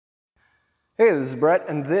Hey, this is Brett,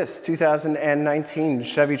 and this 2019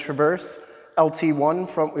 Chevy Traverse LT1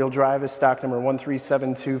 front-wheel drive is stock number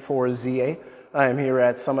 13724ZA. I am here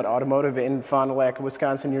at Summit Automotive in Fond du Lac,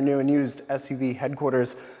 Wisconsin, your new and used SUV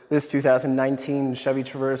headquarters. This 2019 Chevy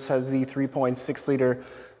Traverse has the 3.6-liter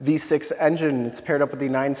V6 engine. It's paired up with the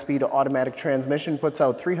 9-speed automatic transmission, puts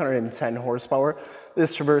out 310 horsepower.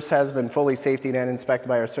 This Traverse has been fully safetied and inspected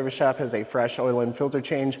by our service shop, has a fresh oil and filter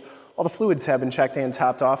change. All the fluids have been checked and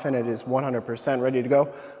topped off, and it is 100% ready to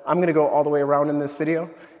go. I'm going to go all the way around in this video,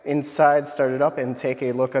 inside, start it up, and take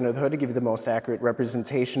a look under the hood to give you the most accurate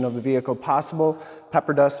representation of the vehicle possible.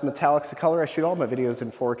 Pepperdust metallic's the color. I shoot all my videos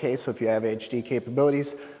in 4K, so if you have HD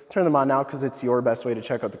capabilities, turn them on now because it's your best way to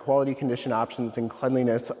check out the quality, condition, options, and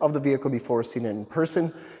cleanliness of the vehicle before seeing it in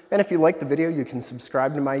person. And if you like the video, you can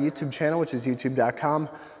subscribe to my YouTube channel, which is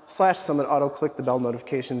youtube.com/SummitAuto. Click the bell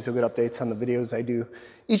notifications. You'll get updates on the videos I do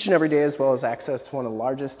each and every day, as well as access to one of the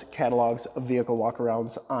largest catalogs of vehicle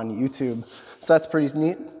walkarounds on YouTube. So that's pretty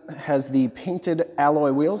neat. It has the painted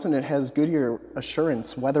alloy wheels, and it has Goodyear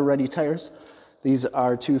Assurance weather-ready tires. These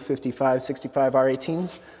are 255/65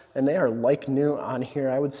 R18s, and they are like new on here.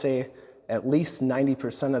 I would say at least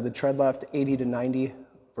 90% of the tread left, 80 to 90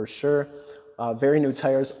 for sure. Very new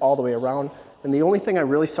tires all the way around. And the only thing I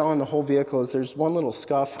really saw in the whole vehicle is there's one little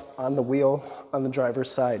scuff on the wheel on the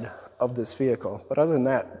driver's side of this vehicle. But other than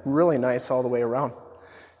that, really nice all the way around.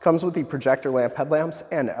 Comes with the projector lamp headlamps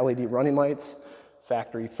and LED running lights,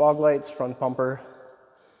 factory fog lights. Front bumper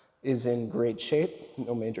is in great shape.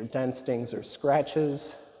 No major dents, dings, or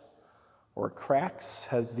scratches or cracks.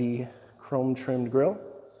 Has the chrome trimmed grille.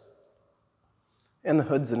 And the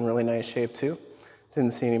hood's in really nice shape too.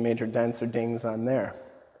 Didn't see any major dents or dings on there.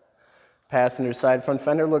 Passenger side front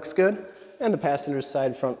fender looks good, and the passenger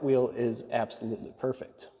side front wheel is absolutely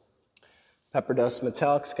perfect. Pepperdust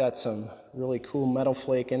metallic's got some really cool metal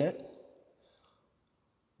flake in it.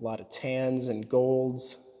 A lot of tans and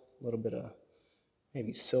golds, a little bit of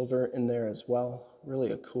maybe silver in there as well.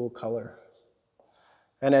 Really a cool color.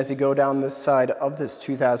 And as you go down this side of this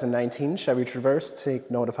 2019 Chevy Traverse, take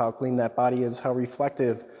note of how clean that body is, how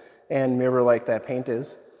reflective and mirror-like that paint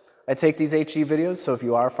is. I take these HD videos, so if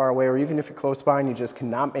you are far away or even if you're close by and you just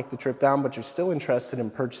cannot make the trip down, but you're still interested in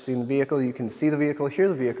purchasing the vehicle, you can see the vehicle, hear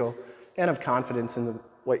the vehicle, and have confidence in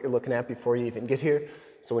what you're looking at before you even get here.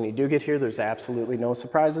 So when you do get here, there's absolutely no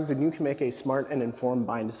surprises, and you can make a smart and informed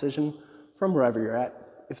buying decision from wherever you're at.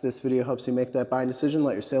 If this video helps you make that buying decision,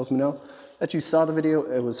 let your salesman know that you saw the video,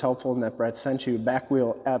 it was helpful, and that Brett sent you. Back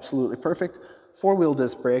wheel absolutely perfect. 4-wheel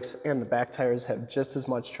disc brakes, and the back tires have just as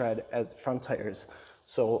much tread as front tires.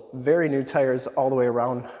 So very new tires all the way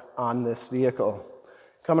around on this vehicle.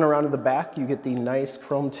 Coming around to the back, you get the nice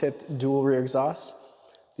chrome-tipped dual rear exhaust,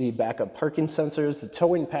 the backup parking sensors, the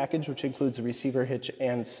towing package, which includes a receiver hitch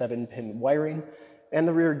and 7-pin wiring, and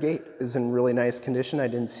the rear gate is in really nice condition. I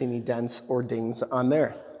didn't see any dents or dings on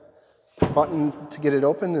there. The button to get it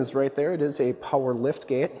open is right there. It is a power lift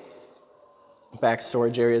gate. Back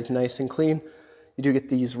storage area is nice and clean. You do get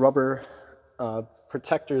these rubber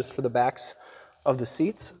protectors for the backs of the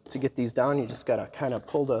seats. To get these down, you just gotta kind of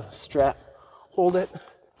pull the strap, hold it,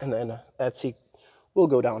 and then that seat will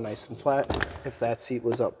go down nice and flat if that seat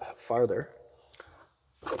was up farther.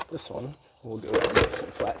 This one will go down nice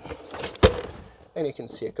and flat. And you can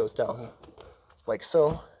see it goes down like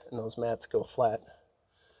so, and those mats go flat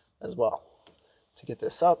as well. To get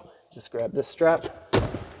this up, just grab this strap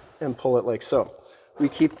and pull it like so. We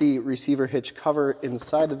keep the receiver hitch cover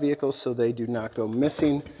inside the vehicle so they do not go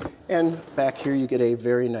missing. And back here you get a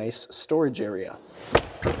very nice storage area.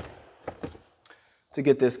 To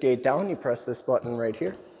get this gate down, you press this button right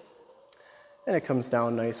here, and it comes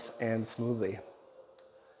down nice and smoothly.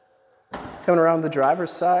 Coming around the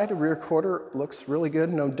driver's side, rear quarter looks really good.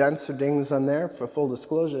 No dents or dings on there. For full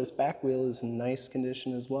disclosure, this back wheel is in nice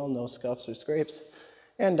condition as well. No scuffs or scrapes.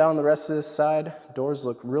 And down the rest of this side, doors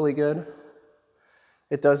look really good.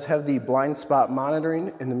 It does have the blind spot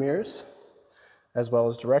monitoring in the mirrors, as well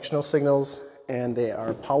as directional signals, and they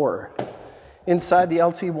are power. Inside, the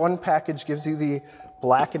LT1 package gives you the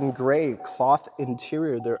black and gray cloth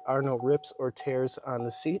interior. There are no rips or tears on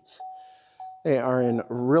the seats. They are in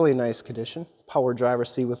really nice condition. Power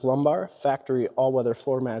driver's seat with lumbar, factory all-weather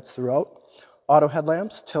floor mats throughout, auto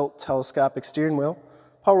headlamps, tilt telescopic steering wheel,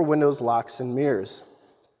 power windows, locks, and mirrors.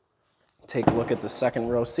 Take a look at the second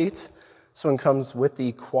row seats. This one comes with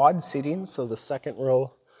the quad seating, so the second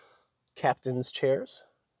row captain's chairs.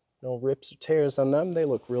 No rips or tears on them. They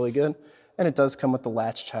look really good. And it does come with the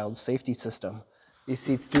latch child safety system. These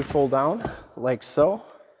seats do fold down like so.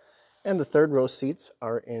 And the third row seats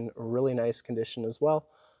are in really nice condition as well.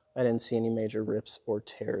 I didn't see any major rips or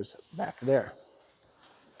tears back there.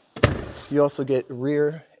 You also get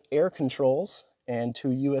rear air controls and 2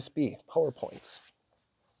 USB power points.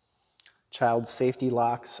 Child safety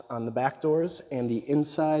locks on the back doors, and the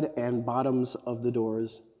inside and bottoms of the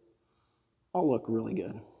doors all look really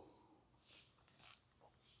good.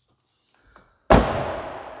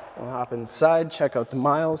 We'll hop inside, check out the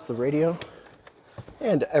miles, the radio,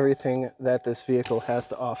 and everything that this vehicle has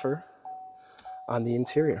to offer on the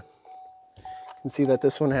interior. You can see that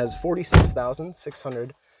this one has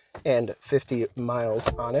 46,650 miles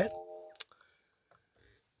on it.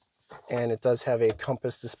 And it does have a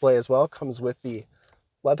compass display as well. It comes with the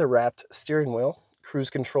leather-wrapped steering wheel, cruise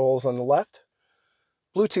controls on the left,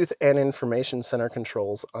 Bluetooth and information center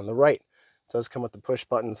controls on the right. It does come with the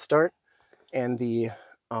push-button start, and the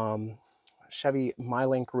Chevy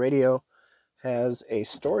MyLink radio has a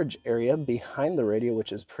storage area behind the radio,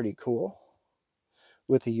 which is pretty cool,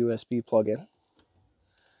 with a USB plug-in.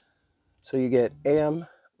 So you get AM,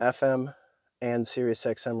 FM, and Sirius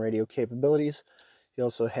XM radio capabilities. You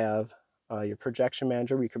also have your projection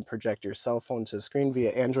manager, where you can project your cell phone to the screen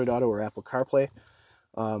via Android Auto or Apple CarPlay.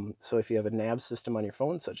 So if you have a nav system on your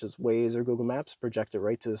phone, such as Waze or Google Maps, project it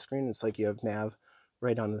right to the screen. It's like you have nav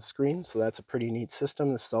right on the screen, so that's a pretty neat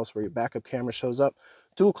system. This is also where your backup camera shows up.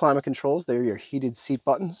 Dual climate controls, they're your heated seat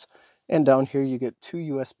buttons. And down here you get 2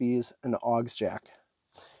 USBs, an aux jack,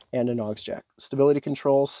 and an aux jack. Stability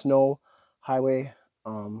control, snow, highway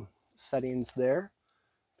settings there.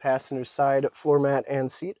 Passenger side floor mat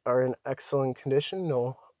and seat are in excellent condition.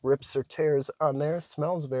 No rips or tears on there.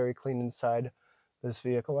 Smells very clean inside this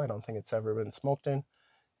vehicle. I don't think it's ever been smoked in.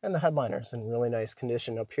 And the headliner's in really nice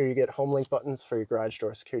condition. Up here you get home link buttons for your garage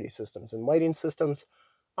door security systems and lighting systems,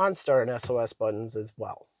 OnStar and SOS buttons as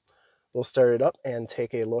well. We'll start it up and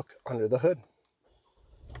take a look under the hood.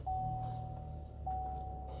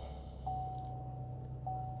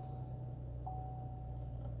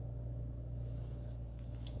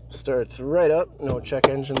 Starts right up, no check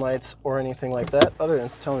engine lights or anything like that, other than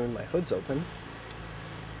it's telling me my hood's open.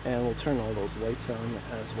 And we'll turn all those lights on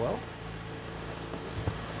as well.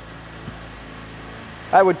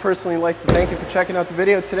 I would personally like to thank you for checking out the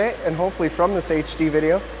video today, and hopefully from this HD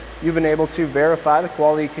video, you've been able to verify the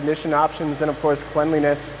quality, condition options, and of course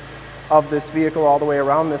cleanliness of this vehicle all the way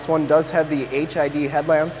around. This one does have the HID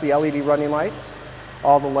headlamps, the LED running lights.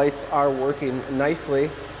 All the lights are working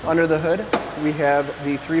nicely. Under the hood, we have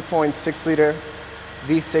the 3.6 liter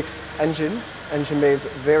V6 engine. Engine bay is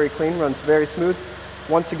very clean, runs very smooth.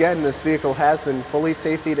 Once again, this vehicle has been fully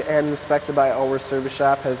safetied and inspected by our service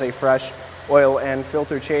shop, has a fresh oil and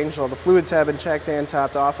filter change. All the fluids have been checked and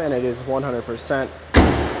topped off, and it is 100%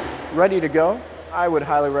 ready to go. I would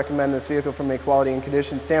highly recommend this vehicle from a quality and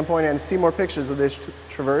condition standpoint, and to see more pictures of this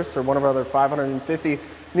Traverse or one of our other 550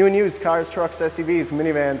 new and used cars, trucks, SUVs,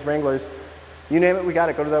 minivans, Wranglers, you name it, we got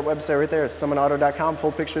it. Go to that website right there, summitauto.com.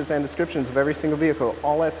 Full pictures and descriptions of every single vehicle,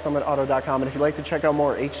 all at summitauto.com. And if you'd like to check out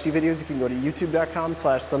more HD videos, you can go to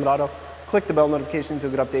youtube.com/summitauto. Click the bell notifications,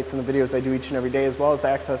 you'll get updates on the videos I do each and every day, as well as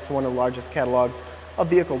access to one of the largest catalogs of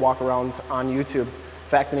vehicle walkarounds on YouTube. In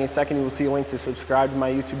fact, in a second you will see a link to subscribe to my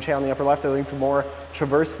YouTube channel in the upper left, a link to more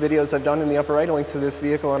Traverse videos I've done in the upper right, a link to this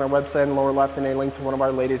vehicle on our website in the lower left, and a link to one of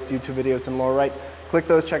our latest YouTube videos in the lower right. Click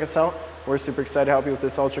those, check us out. We're super excited to help you with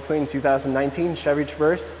this ultra clean 2019 Chevy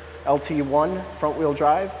Traverse LT1 front wheel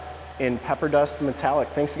drive in Pepperdust metallic.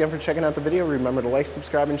 Thanks again for checking out the video. Remember to like,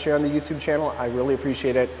 subscribe, and share on the YouTube channel. I really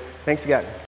appreciate it. Thanks again.